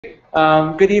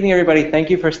Good evening, everybody. Thank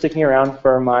you for sticking around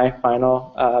for my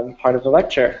final part of the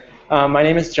lecture. My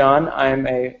name is John. I'm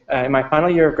in my final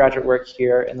year of graduate work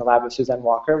here in the lab of Suzanne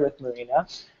Walker with Marina,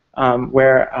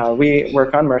 where we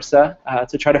work on MRSA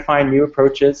to try to find new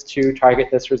approaches to target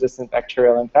this resistant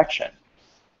bacterial infection.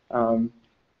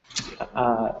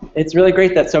 It's really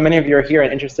great that so many of you are here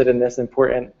and interested in this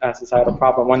important societal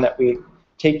problem, one that we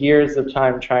take years of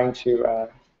time trying to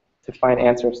find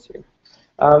answers to.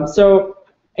 So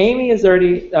Amy has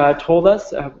already told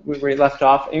us, where we left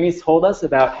off, Amy's told us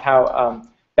about how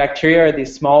bacteria are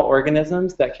these small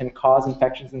organisms that can cause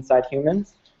infections inside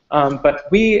humans, but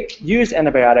we use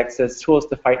antibiotics as tools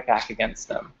to fight back against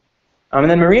them. And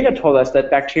then Marina told us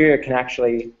that bacteria can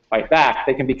actually fight back.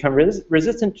 They can become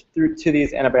resistant to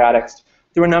these antibiotics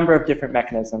through a number of different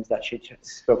mechanisms that she just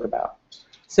spoke about.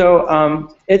 So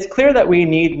it's clear that we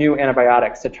need new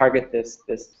antibiotics to target this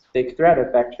big threat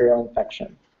of bacterial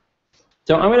infection.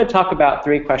 So I'm going to talk about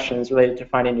 3 questions related to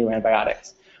finding new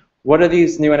antibiotics. What do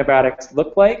these new antibiotics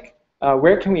look like?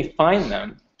 Where can we find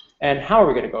them? And how are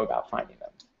we going to go about finding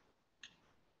them?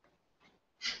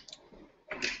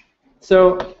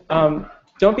 So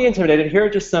don't be intimidated. Here are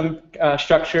just some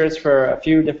structures for a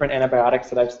few different antibiotics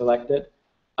that I've selected,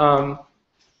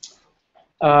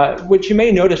 which you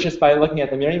may notice just by looking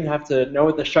at them. You don't even have to know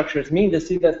what the structures mean to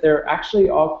see that they're actually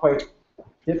all quite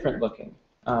different looking.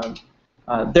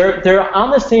 They're on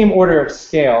the same order of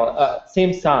scale,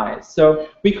 same size. So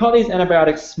we call these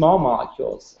antibiotics small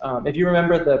molecules. If you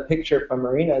remember the picture from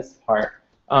Marina's part,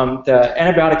 the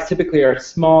antibiotics typically are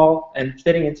small and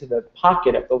fitting into the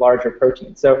pocket of the larger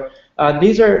protein. So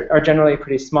these are generally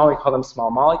pretty small. We call them small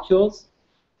molecules.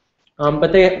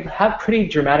 But they have pretty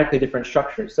dramatically different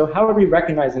structures. So how would we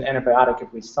recognize an antibiotic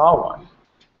if we saw one?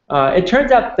 It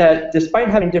turns out that despite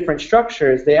having different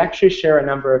structures, they actually share a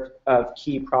number of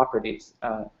key properties.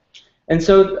 And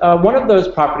so one of those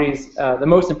properties, the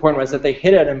most important, was that they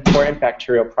hit an important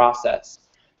bacterial process.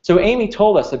 So Amy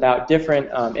told us about different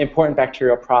important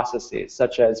bacterial processes,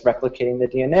 such as replicating the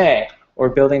DNA, or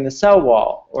building the cell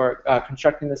wall, or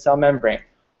constructing the cell membrane.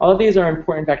 All of these are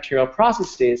important bacterial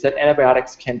processes that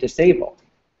antibiotics can disable.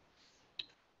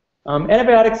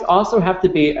 Antibiotics also have to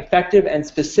be effective and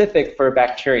specific for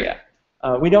bacteria.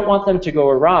 We don't want them to go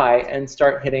awry and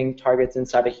start hitting targets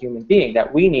inside a human being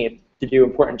that we need to do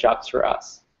important jobs for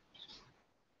us.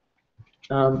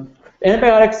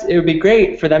 Antibiotics, it would be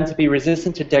great for them to be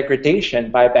resistant to degradation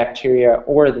by bacteria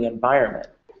or the environment.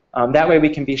 That way we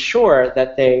can be sure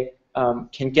that they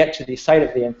can get to the site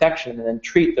of the infection and then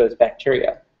treat those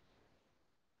bacteria.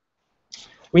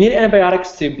 We need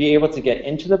antibiotics to be able to get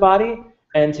into the body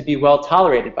and to be well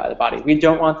tolerated by the body. We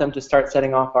don't want them to start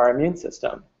setting off our immune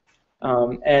system.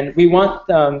 And we want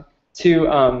them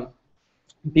to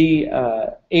be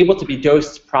able to be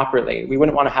dosed properly. We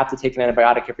wouldn't want to have to take an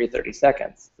antibiotic every 30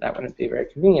 seconds. That wouldn't be very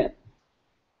convenient.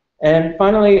 And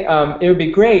finally, it would be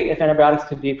great if antibiotics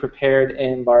could be prepared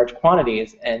in large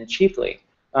quantities and cheaply,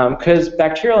 because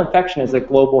bacterial infection is a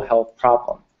global health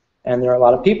problem, and there are a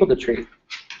lot of people to treat.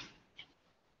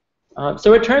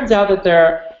 So it turns out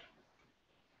that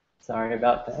sorry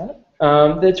about that.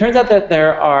 It turns out that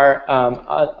there are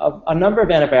a number of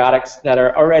antibiotics that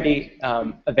are already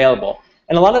available,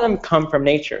 and a lot of them come from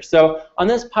nature. So on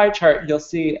this pie chart, you'll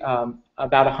see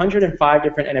about 105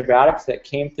 different antibiotics that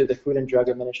came through the Food and Drug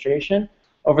Administration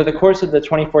over the course of the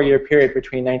 24-year period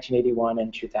between 1981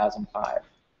 and 2005.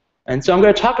 And so I'm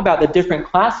going to talk about the different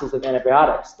classes of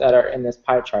antibiotics that are in this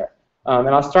pie chart. And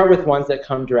I'll start with ones that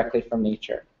come directly from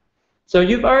nature. So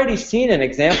you've already seen an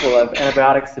example of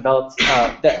antibiotics developed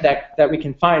that we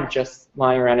can find just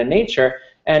lying around in nature.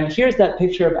 And here's that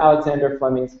picture of Alexander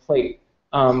Fleming's plate,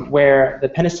 where the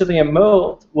penicillium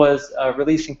mold was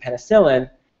releasing penicillin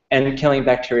and killing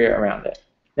bacteria around it.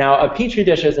 Now, a petri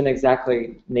dish isn't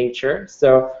exactly nature,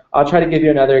 so I'll try to give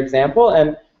you another example,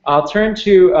 and I'll turn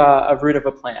to a root of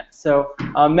a plant. So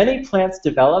many plants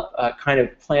develop a kind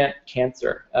of plant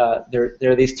cancer. There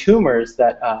are these tumors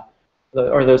that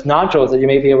or those nodules that you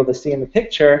may be able to see in the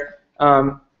picture.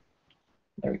 There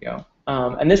we go.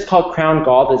 And this is called crown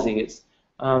gall disease.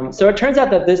 So it turns out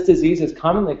that this disease is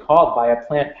commonly called by a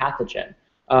plant pathogen,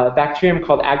 a bacterium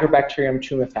called Agrobacterium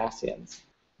tumefaciens.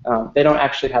 They don't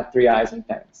actually have 3 eyes and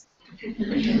fangs.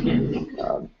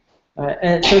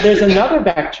 And so there's another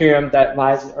bacterium that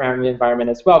lies around the environment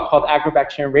as well called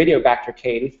Agrobacterium radiobacter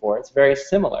K84. It's very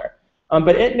similar.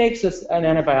 But it makes us an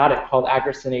antibiotic called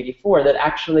agrocin 84 that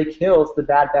actually kills the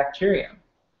bad bacterium.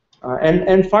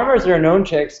 And farmers are known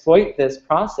to exploit this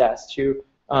process to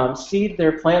seed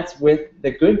their plants with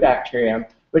the good bacterium,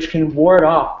 which can ward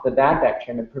off the bad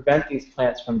bacterium and prevent these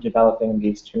plants from developing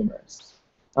these tumors.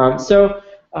 So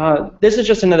this is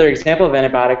just another example of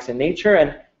antibiotics in nature,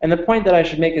 and the point that I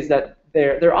should make is that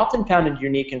they're often found in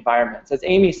unique environments. As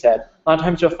Amy said, a lot of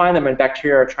times you'll find them when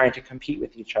bacteria are trying to compete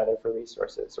with each other for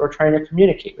resources or trying to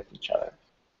communicate with each other.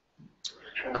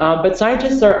 But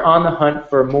scientists are on the hunt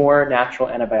for more natural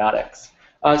antibiotics.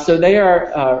 So they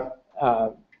are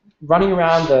running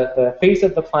around the face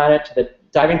of the planet,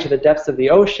 diving to the depths of the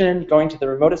ocean, going to the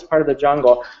remotest part of the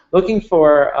jungle, looking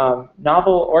for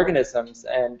novel organisms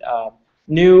and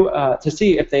to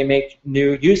see if they make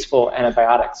new useful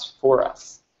antibiotics for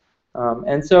us.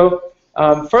 And so,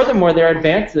 furthermore, there are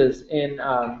advances in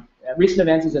recent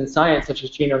advances in science, such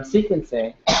as genome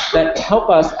sequencing, that help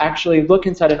us actually look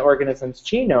inside an organism's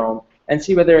genome and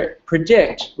see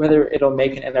predict whether it'll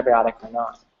make an antibiotic or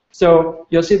not. So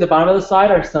you'll see at the bottom of the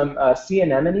slide are some sea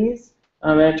anemones,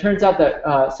 and it turns out that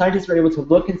scientists were able to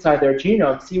look inside their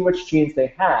genome, see which genes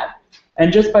they had,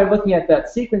 and just by looking at that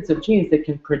sequence of genes, they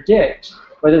can predict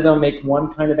whether they'll make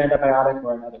one kind of antibiotic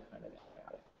or another kind of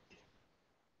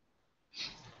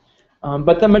antibiotic.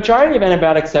 But the majority of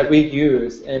antibiotics that we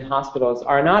use in hospitals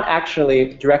are not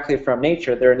actually directly from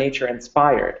nature. They're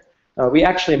nature-inspired. We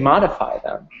actually modify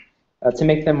them to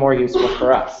make them more useful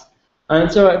for us. And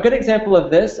so a good example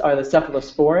of this are the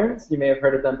cephalosporins. You may have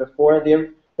heard of them before.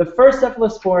 The first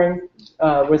cephalosporin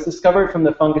was discovered from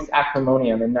the fungus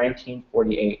Acremonium in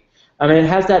 1948. And it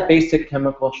has that basic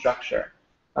chemical structure.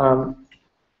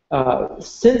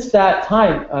 Since that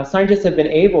time, scientists have been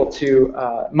able to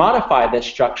modify this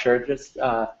structure.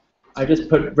 I just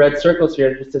put red circles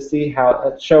here just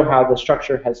to show how the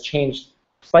structure has changed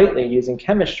slightly using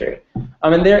chemistry.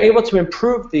 And they're able to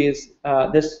improve this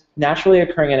naturally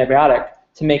occurring antibiotic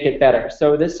to make it better.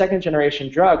 So this second-generation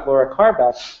drug,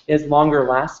 loracarbat, is longer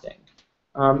lasting.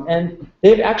 And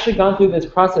they've actually gone through this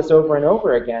process over and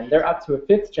over again. They're up to a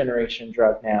fifth-generation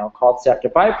drug now called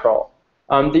ceftobiprole.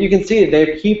 That you can see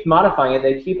they keep modifying it,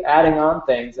 they keep adding on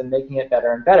things and making it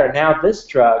better and better. Now this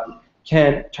drug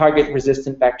can target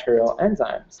resistant bacterial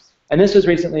enzymes. And this was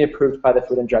recently approved by the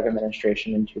Food and Drug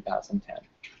Administration in 2010.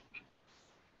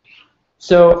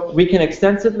 So we can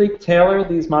extensively tailor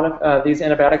these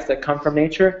antibiotics that come from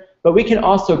nature, but we can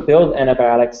also build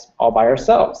antibiotics all by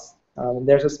ourselves.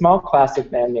 There's a small class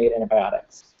of man-made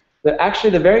antibiotics.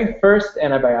 Actually, the very first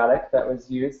antibiotic that was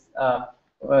used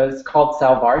was called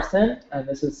salvarsan, and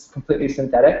this is completely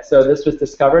synthetic. So this was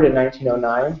discovered in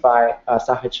 1909 by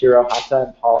Sahachiro Hata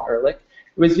and Paul Ehrlich.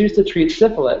 It was used to treat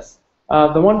syphilis.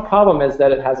 The one problem is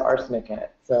that it has arsenic in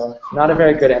it, so not a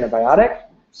very good antibiotic,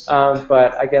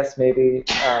 but I guess maybe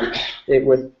it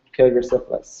would kill your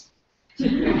syphilis.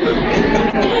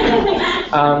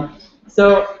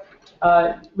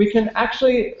 We can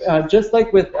actually, just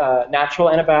like with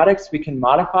natural antibiotics, we can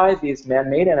modify these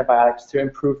man-made antibiotics to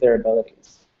improve their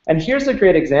abilities. And here's a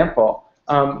great example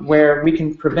where we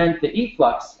can prevent the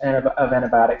efflux of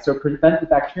antibiotics, or prevent the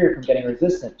bacteria from getting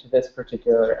resistant to this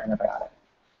particular antibiotic.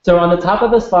 So on the top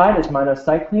of the slide is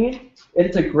minocycline.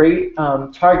 It's a great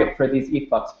target for these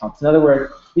efflux pumps. In other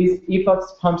words, these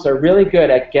efflux pumps are really good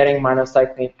at getting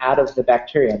minocycline out of the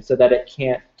bacterium so that it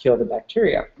can't kill the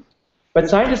bacteria. But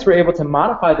scientists were able to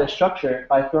modify this structure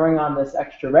by throwing on this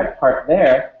extra red part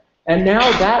there, and now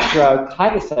that drug,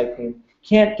 tigecycline,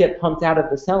 can't get pumped out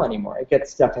of the cell anymore. It gets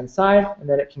stuck inside, and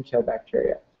then it can kill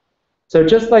bacteria. So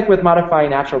just like with modifying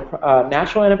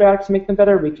natural antibiotics to make them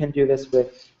better, we can do this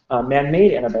with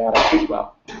man-made antibiotics as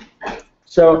well.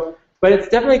 So, but it's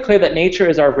definitely clear that nature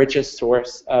is our richest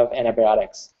source of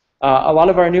antibiotics. A lot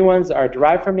of our new ones are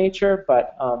derived from nature,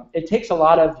 but it takes a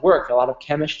lot of work, a lot of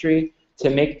chemistry, to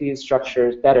make these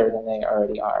structures better than they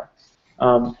already are.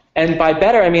 And by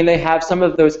better, I mean they have some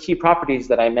of those key properties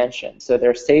that I mentioned. So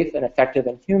they're safe and effective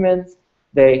in humans,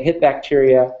 they hit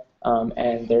bacteria,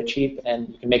 and they're cheap, and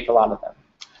you can make a lot of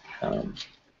them.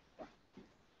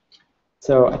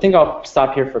 So I think I'll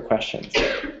stop here for questions.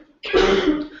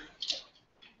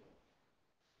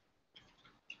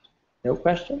 No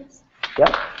questions?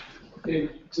 Yeah? Okay,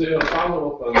 to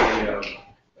follow up on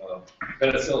the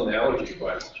penicillin allergy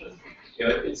question, you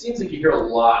know, it seems like you hear a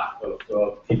lot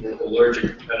of people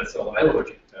allergic to penicillin, I'm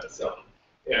allergic to penicillin.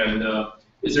 And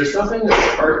is there something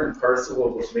that's part and parcel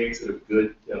of what makes it a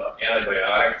good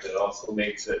antibiotic that also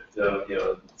makes it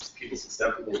people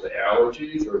susceptible to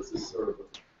allergies, or is this sort of an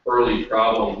early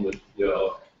problem with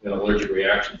allergic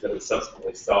reactions that was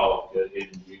subsequently solved in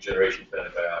new generation of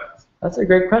antibiotics? That's a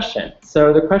great question.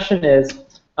 So the question is,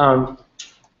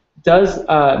 does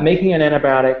making an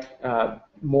antibiotic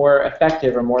more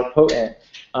effective or more potent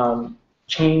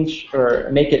change or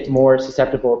make it more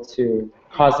susceptible to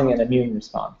causing an immune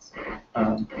response?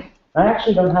 I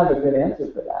actually don't have a good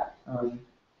answer for that.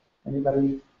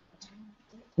 Anybody?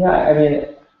 Yeah, I mean,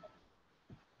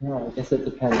 Yeah, I guess it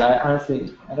depends.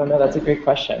 Honestly, I don't know. That's a great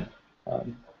question. I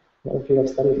don't know if you have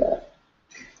studied that.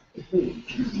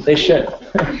 They should.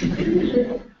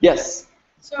 Yes?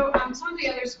 So some of the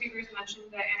other speakers mentioned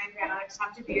that antibiotics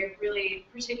have to be a really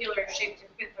particular shape to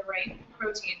fit the right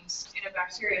proteins in a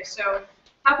bacteria. So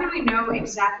how can we know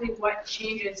exactly what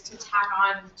changes to tack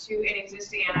on to an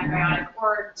existing antibiotic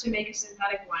or to make a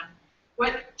synthetic one?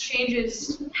 What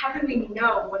changes, how can we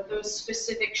know what those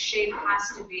specific shape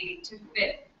has to be to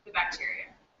fit the bacteria?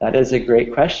 That is a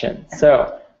great question.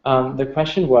 So the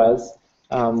question was,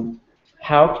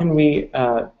 how can we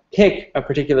pick a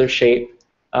particular shape,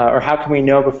 or how can we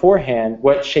know beforehand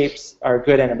what shapes are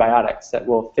good antibiotics that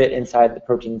will fit inside the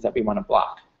proteins that we want to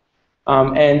block?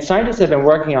 And scientists have been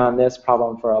working on this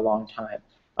problem for a long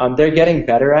time. They're getting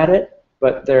better at it,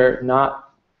 but they're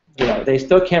not, they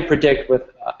still can't predict with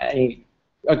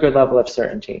a good level of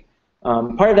certainty.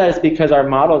 Part of that is because our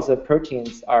models of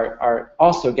proteins are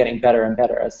also getting better and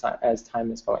better as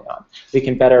time is going on. We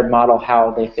can better model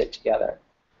how they fit together.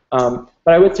 But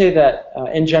I would say that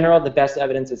in general, the best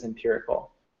evidence is empirical.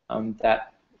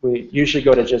 That we usually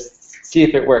go to just see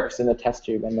if it works in the test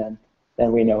tube, and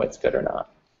then we know it's good or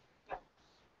not.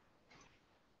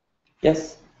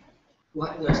 Yes?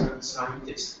 Why doesn't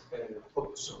scientists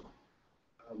focus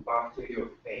on bacterial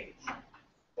phage,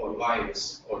 or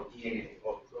virus, or DNA,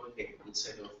 or protein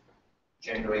instead of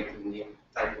generating new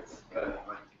type of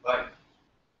antibiotic?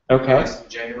 Okay. Because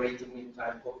generating new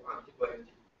type of antibiotic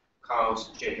causes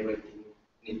generating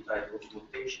new type of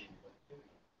mutation.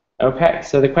 Okay,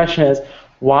 so the question is,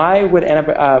 why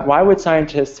would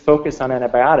scientists focus on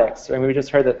antibiotics? I mean, we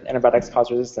just heard that antibiotics cause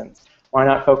resistance. Why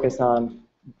not focus on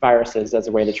viruses as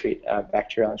a way to treat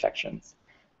bacterial infections?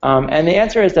 And the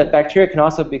answer is that bacteria can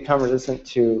also become resistant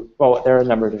to, well, there are a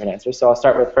number of different answers. So I'll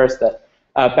start with first that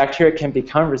bacteria can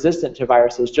become resistant to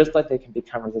viruses just like they can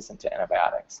become resistant to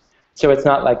antibiotics. So it's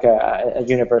not like a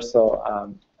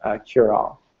universal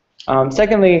cure-all.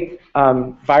 Secondly,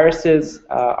 viruses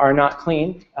are not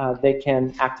clean. They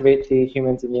can activate the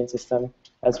human's immune system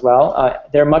as well.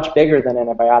 They're much bigger than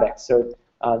antibiotics, so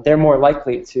they're more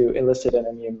likely to elicit an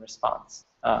immune response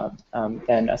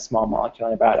than a small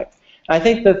molecule antibiotic. And I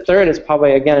think the third is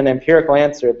probably, again, an empirical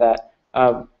answer that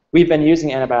we've been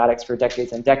using antibiotics for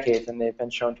decades and decades, and they've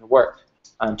been shown to work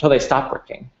until they stop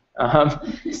working.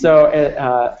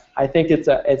 So I think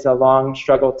it's a long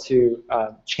struggle to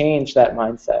change that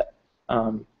mindset.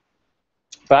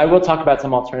 But I will talk about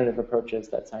some alternative approaches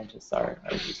that scientists are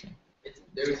using.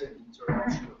 There is an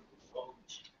interaction of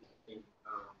knowledge in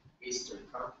Eastern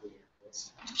country and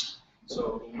West.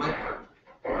 So in my country,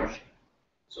 Russia,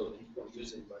 so people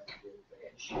using bacterial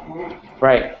phage.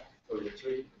 Right. For the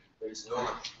treatment, there is no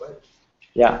antibiotic.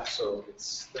 Yeah. So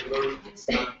it's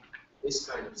not this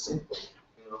kind of simple.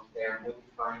 They are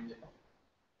modifying the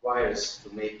virus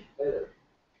to make it better.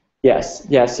 Yes.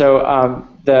 Yeah. So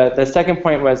the second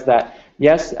point was that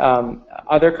yes,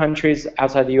 other countries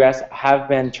outside the U.S. have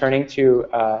been turning to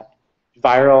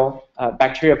viral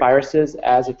bacteria viruses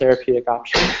as a therapeutic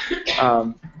option,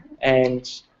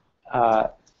 and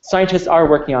scientists are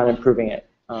working on improving it.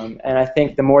 And I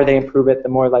think the more they improve it, the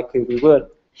more likely we would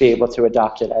be able to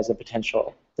adopt it as a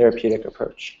potential therapeutic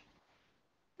approach.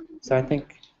 So I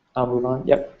think I'll move on.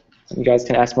 Yep. You guys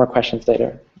can ask more questions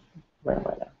later. Where am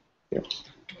I now? Here.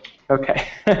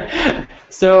 Okay.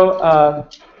 So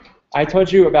I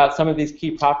told you about some of these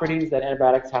key properties that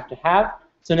antibiotics have to have.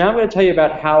 So now I'm going to tell you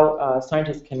about how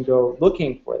scientists can go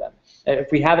looking for them.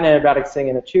 If we have an antibiotic sitting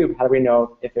in a tube, how do we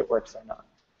know if it works or not?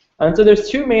 And so there's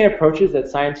two main approaches that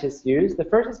scientists use. The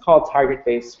first is called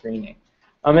target-based screening.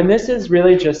 And this is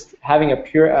really just having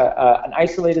an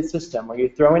isolated system where you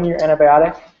throw in your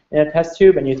antibiotic in a test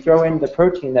tube and you throw in the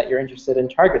protein that you're interested in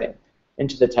targeting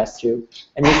into the test tube,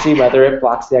 and you see whether it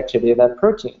blocks the activity of that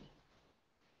protein.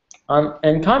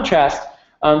 In contrast,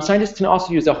 scientists can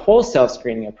also use a whole cell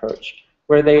screening approach,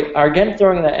 where they are again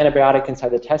throwing in that antibiotic inside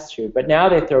the test tube, but now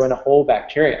they throw in a whole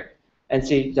bacterium and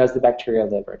see, does the bacteria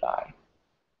live or die?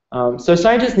 So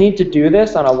scientists need to do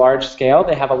this on a large scale.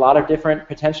 They have a lot of different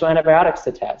potential antibiotics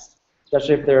to test,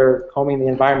 especially if they're combing the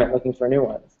environment looking for new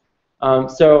ones.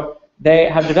 So they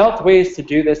have developed ways to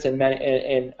do this in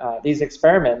these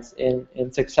experiments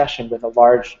in succession with a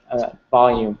large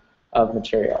volume of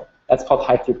material. That's called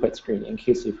high-throughput screening, in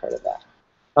case you've heard of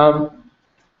that.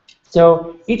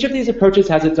 So each of these approaches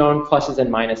has its own pluses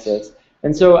and minuses.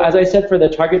 And so, as I said, for the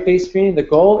target-based screening, the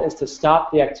goal is to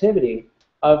stop the activity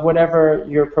of whatever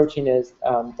your protein is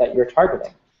that you're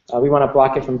targeting. We want to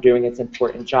block it from doing its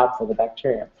important job for the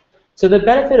bacterium. So the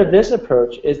benefit of this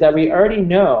approach is that we already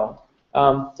know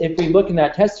if we look in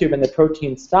that test tube and the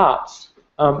protein stops,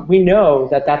 we know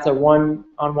that that's a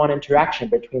one-on-one interaction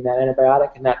between that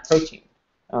antibiotic and that protein,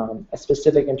 a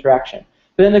specific interaction.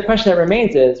 But then the question that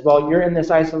remains is, well, you're in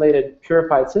this isolated,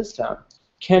 purified system.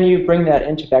 Can you bring that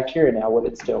into bacteria now? Would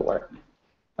it still work?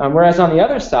 Whereas on the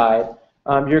other side,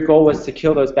 your goal was to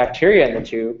kill those bacteria in the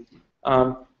tube.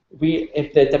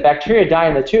 If the bacteria die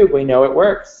in the tube, we know it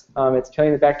works. It's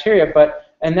killing the bacteria, but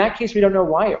in that case, we don't know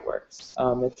why it works.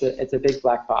 It's a big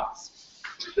black box.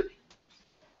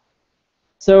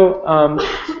 So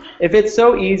if it's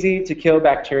so easy to kill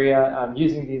bacteria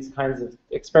using these kinds of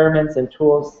experiments and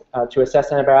tools to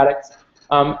assess antibiotics,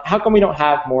 how come we don't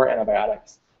have more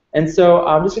antibiotics? And so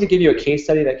I'm just going to give you a case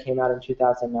study that came out in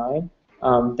 2009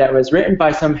 that was written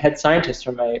by some head scientists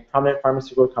from a prominent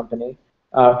pharmaceutical company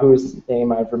whose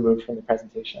name I've removed from the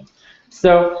presentation.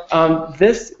 So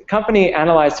this company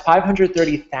analyzed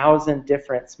 530,000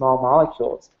 different small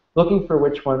molecules, looking for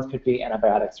which ones could be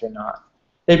antibiotics or not.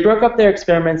 They broke up their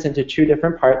experiments into 2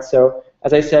 different parts. So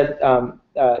as I said,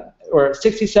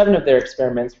 67 of their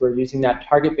experiments were using that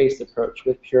target-based approach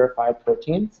with purified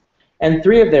proteins, and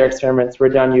 3 of their experiments were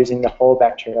done using the whole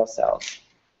bacterial cells.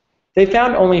 They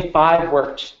found only 5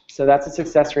 worked, so that's a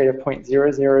success rate of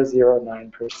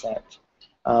 0.0009%.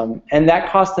 And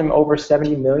that cost them over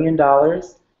 $70 million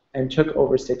and took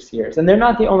over 6 years. And they're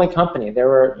not the only company. There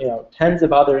were tens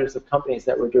of others of companies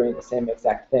that were doing the same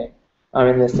exact thing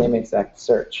in the same exact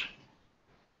search.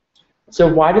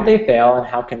 So why did they fail, and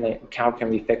how can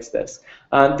we fix this?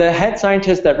 The head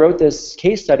scientist that wrote this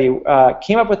case study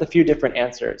came up with a few different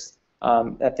answers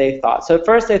that they thought. So at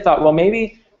first they thought, well,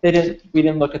 maybe we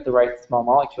didn't look at the right small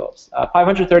molecules.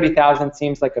 530,000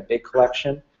 seems like a big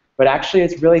collection, but actually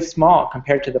it's really small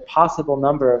compared to the possible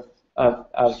number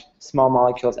of small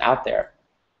molecules out there.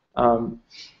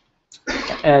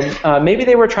 Maybe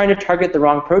they were trying to target the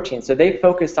wrong protein, so they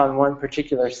focused on one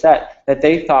particular set that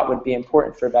they thought would be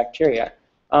important for bacteria.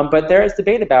 But there is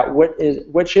debate about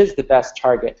which is the best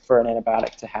target for an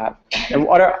antibiotic to have, and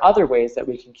what are other ways that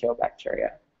we can kill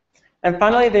bacteria. And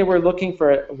finally, they were looking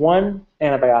for one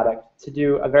antibiotic to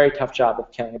do a very tough job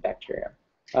of killing a bacterial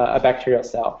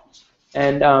cell.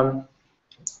 And I'm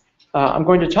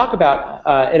going to talk about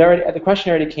the question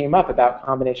already came up about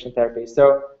combination therapy.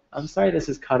 So I'm sorry this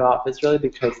is cut off. It's really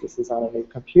because this is on a new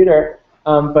computer.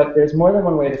 But there's more than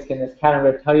one way to skin this cat. I'm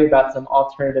going to tell you about some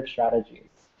alternative strategies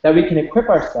that we can equip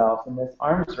ourselves in this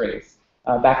arms race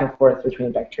back and forth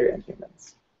between bacteria and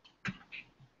humans.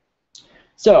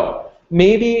 So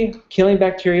maybe killing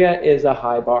bacteria is a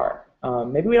high bar.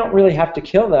 Maybe we don't really have to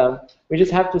kill them. We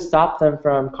just have to stop them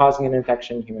from causing an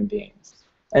infection in human beings.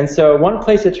 And so one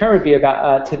place to turn would be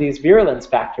to these virulence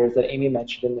factors that Amy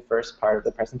mentioned in the first part of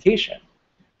the presentation.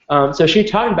 So she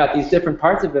talked about these different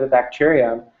parts of the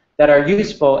bacterium that are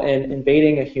useful in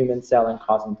invading a human cell and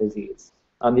causing disease.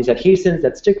 These adhesins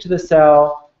that stick to the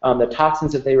cell, the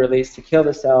toxins that they release to kill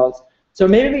the cells. So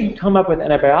maybe we can come up with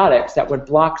antibiotics that would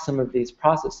block some of these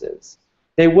processes.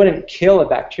 They wouldn't kill a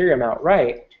bacterium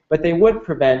outright, but they would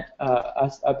prevent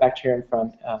a bacterium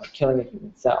from killing a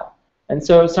human cell. And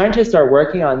so scientists are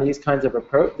working on this kind of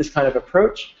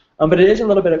approach, but it is a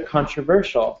little bit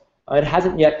controversial. It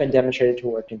hasn't yet been demonstrated to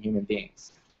work in human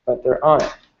beings, but they're on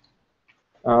it.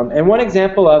 And one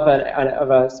example of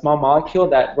a small molecule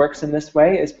that works in this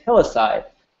way is pilicide.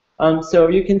 So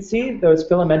you can see those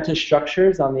filamentous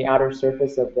structures on the outer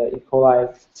surface of the E.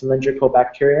 coli cylindrical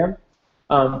bacterium.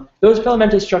 Those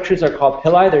filamentous structures are called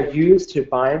pili. They're used to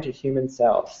bind to human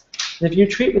cells. And if you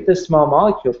treat with this small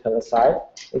molecule pilicide,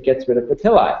 it gets rid of the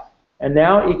pili. And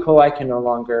now E. coli can no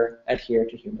longer adhere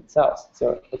to human cells. So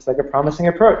it looks like a promising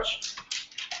approach.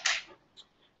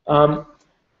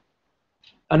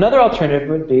 Another alternative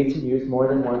would be to use more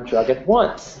than one drug at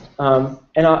once. So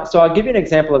I'll give you an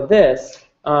example of this,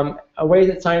 a way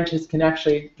that scientists can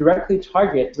actually directly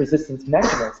target resistance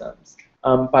mechanisms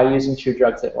by using 2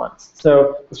 drugs at once.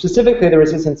 So specifically the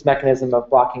resistance mechanism of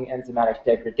blocking enzymatic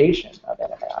degradation of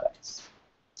antibiotics.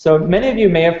 So many of you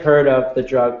may have heard of the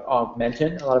drug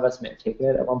Augmentin. A lot of us may have taken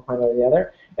it at one point or the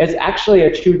other. It's actually a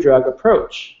 2-drug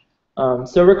approach.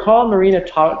 So recall Marina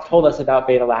told us about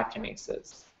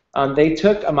beta-lactamases. They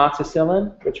took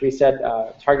amoxicillin, which we said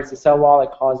targets the cell wall,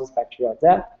 it causes bacterial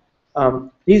death.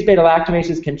 These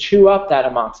beta-lactamases can chew up that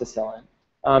amoxicillin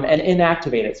and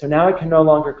inactivate it. So now it can no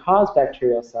longer cause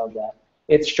bacterial cell death.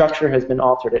 Its structure has been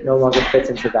altered. It no longer fits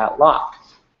into that lock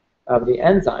of the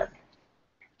enzyme.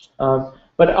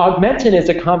 But Augmentin is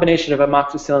a combination of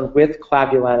amoxicillin with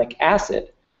clavulanic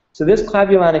acid. So this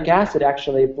clavulanic acid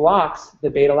actually blocks the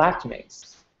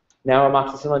beta-lactamase. Now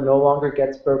amoxicillin no longer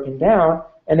gets broken down,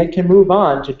 and it can move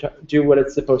on to do what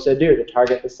it's supposed to do, to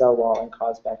target the cell wall and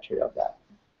cause bacterial death.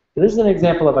 So this is an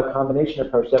example of a combination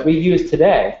approach that we use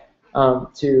today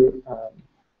to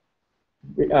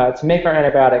make our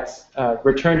antibiotics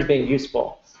return to being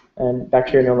useful and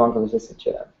bacteria no longer resistant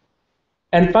to them.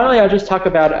 And finally, I'll just talk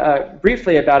about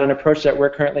briefly about an approach that we're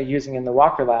currently using in the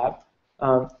Walker lab,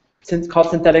 called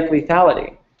synthetic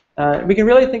lethality. We can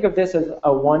really think of this as a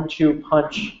 1-2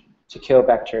 punch to kill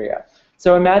bacteria.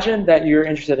 So imagine that you're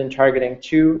interested in targeting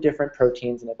 2 different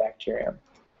proteins in a bacterium.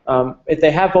 If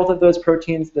they have both of those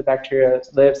proteins, the bacteria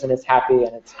lives and is happy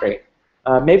and it's great.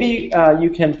 Maybe you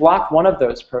can block one of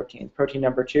those proteins, protein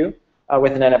number 2,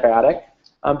 with an antibiotic,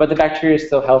 but the bacteria is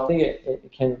still healthy,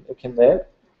 it can live.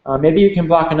 Maybe you can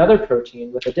block another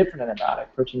protein with a different antibiotic,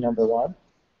 protein number 1,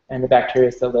 and the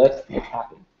bacteria still lives and it's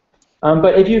happy.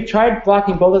 But if you tried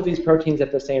blocking both of these proteins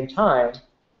at the same time,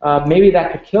 maybe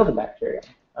that could kill the bacteria,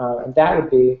 and that would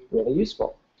be really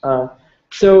useful.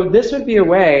 So this would be a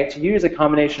way to use a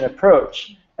combination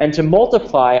approach and to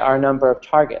multiply our number of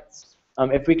targets.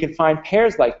 If we can find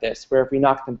pairs like this, where if we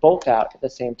knock them both out at the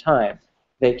same time,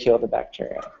 they kill the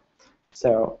bacteria.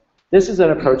 So this is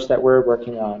an approach that we're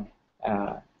working on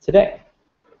today.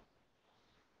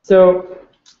 So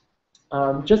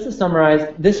just to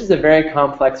summarize, this is a very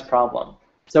complex problem.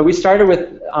 So we started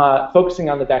with focusing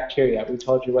on the bacteria. We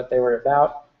told you what they were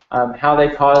about, how they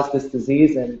cause this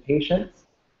disease in patients.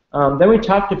 Then we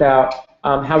talked about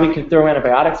how we can throw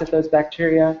antibiotics at those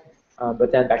bacteria,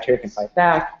 but then bacteria can fight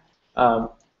back.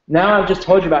 Now I've just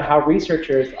told you about how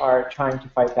researchers are trying to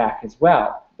fight back as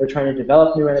well. They're trying to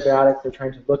develop new antibiotics. They're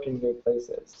trying to look in new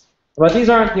places. But these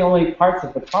aren't the only parts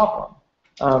of the problem.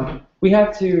 We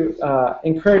have to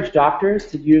encourage doctors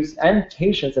to use, and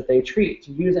patients that they treat,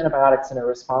 to use antibiotics in a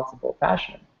responsible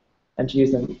fashion and to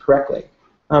use them correctly.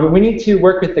 We need to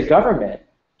work with the government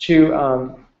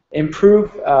to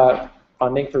improve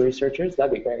funding for researchers,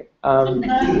 that'd be great,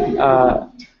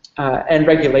 and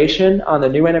regulation on the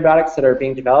new antibiotics that are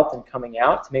being developed and coming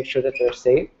out to make sure that they're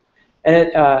safe.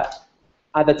 And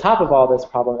at the top of all this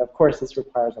problem, of course, this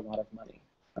requires a lot of money,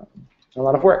 a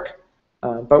lot of work.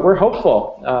 But we're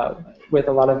hopeful with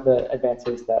a lot of the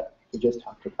advances that we just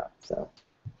talked about. So,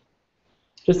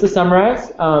 just to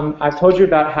summarize, I've told you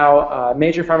about how a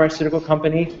major pharmaceutical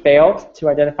company failed to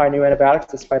identify new antibiotics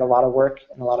despite a lot of work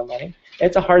and a lot of money.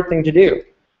 It's a hard thing to do.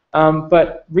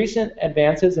 But recent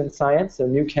advances in science, so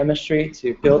new chemistry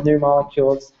to build new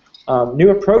molecules, new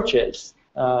approaches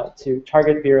to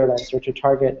target virulence or to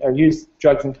target or use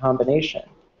drugs in combination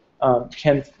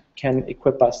can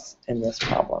equip us in this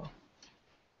problem.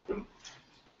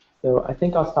 So I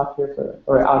think I'll stop here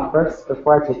first,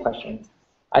 before I take questions,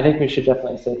 I think we should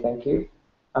definitely say thank you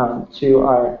to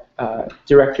our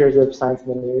directors of Science in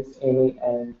the News, Amy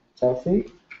and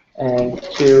Chelsea, and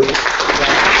to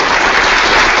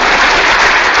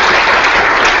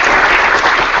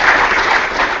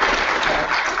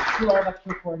our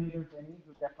lecture coordinator, Vinny,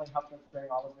 who definitely helped us bring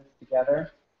all of this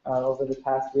together over the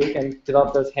past week and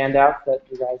develop those handouts that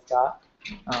you guys got.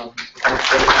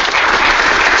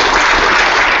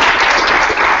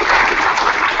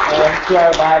 And to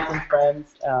our labs and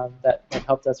friends that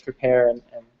helped us prepare,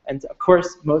 and of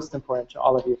course, most important, to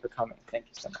all of you for coming. Thank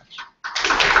you so much.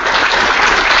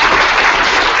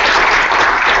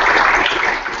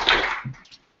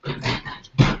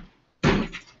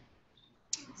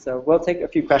 So we'll take a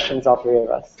few questions, all three of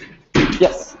us.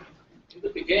 Yes? In the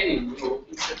beginning, you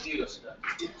introduced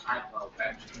two types of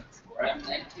bacteria,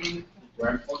 gram-negative,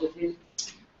 gram-positive.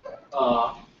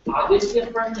 Are these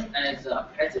different as a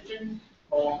pathogen?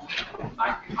 Or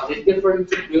are they different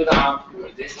to build up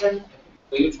resistance?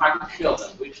 So you try to kill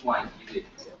them. Which one is it?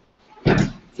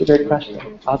 It's a great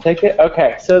question. I'll take it.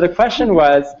 Okay, so the question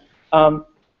was,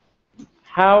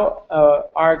 how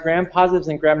are gram-positives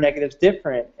and gram-negatives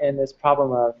different in this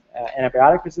problem of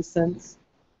antibiotic resistance?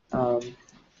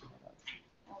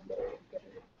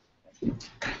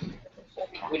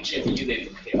 Which is easier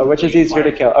to kill? Which is easier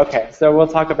to kill? Okay, so we'll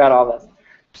talk about all this.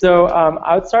 So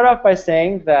I would start off by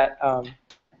saying that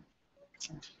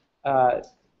sorry,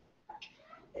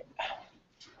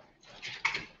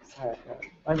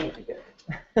 I need to get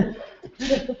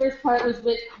The first part was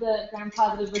with the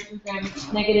gram-positive versus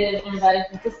gram-negative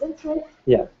antibiotic resistance, right?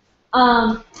 Yeah.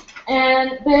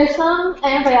 And there are some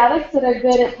antibiotics that are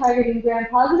good at targeting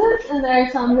gram-positives, and there are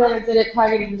some that are good at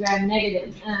targeting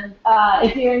gram-negatives. And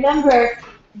if you remember,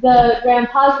 the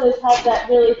gram-positives have that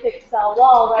really thick cell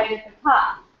wall right at the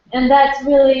top. And that's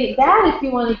really bad if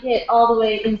you want to get all the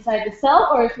way inside the cell,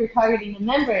 or if you're targeting the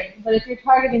membrane. But if you're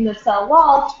targeting the cell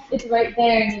wall, it's right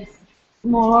there and it's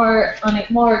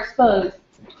more exposed.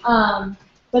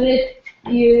 But if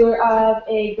you have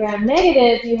a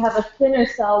gram-negative, you have a thinner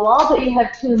cell wall, but you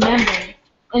have two membranes.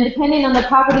 And depending on the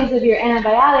properties of your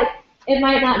antibiotic,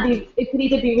 it could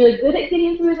either be really good at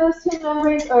getting through those two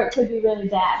membranes or it could be really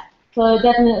bad. So it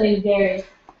definitely varies.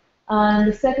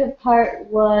 The second part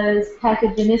was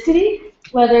pathogenicity,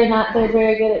 whether or not they're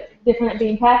very good at different at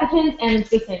being pathogens, and it's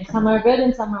the same. Some are good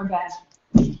and some are bad.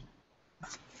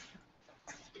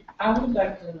 I would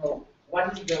like to know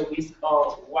what is the risk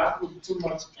or what could too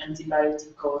much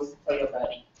antibiotic cause for your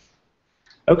body?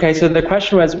 Okay, so the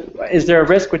question was, is there a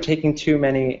risk with taking too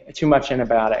much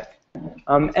antibiotic?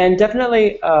 And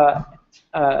definitely,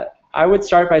 I would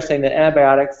start by saying that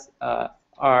antibiotics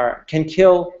can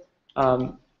kill.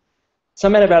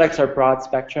 Some antibiotics are broad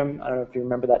spectrum. I don't know if you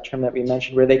remember that term that we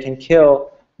mentioned, where they can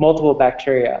kill multiple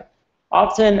bacteria.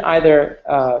 Often, either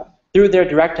through their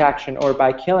direct action or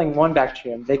by killing one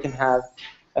bacterium, they can have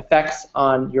effects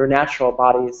on your natural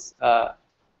body's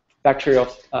bacterial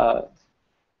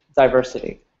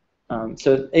diversity.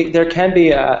 So there can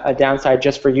be a downside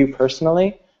just for you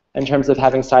personally in terms of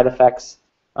having side effects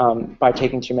by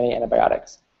taking too many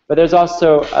antibiotics. But there's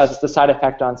also the side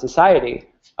effect on society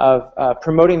of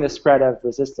promoting the spread of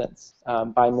resistance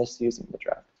by misusing the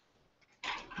drug.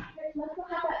 Let's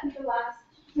have that be the last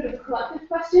sort of collective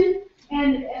question.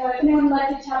 And if anyone would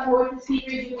like to chat more with the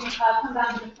speakers, you can come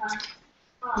down to the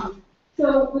front.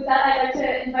 So with that, I'd like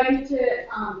to invite you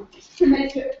to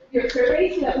submit your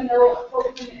survey so that we know what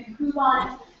we can improve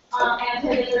on and to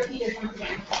repeat it once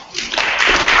again.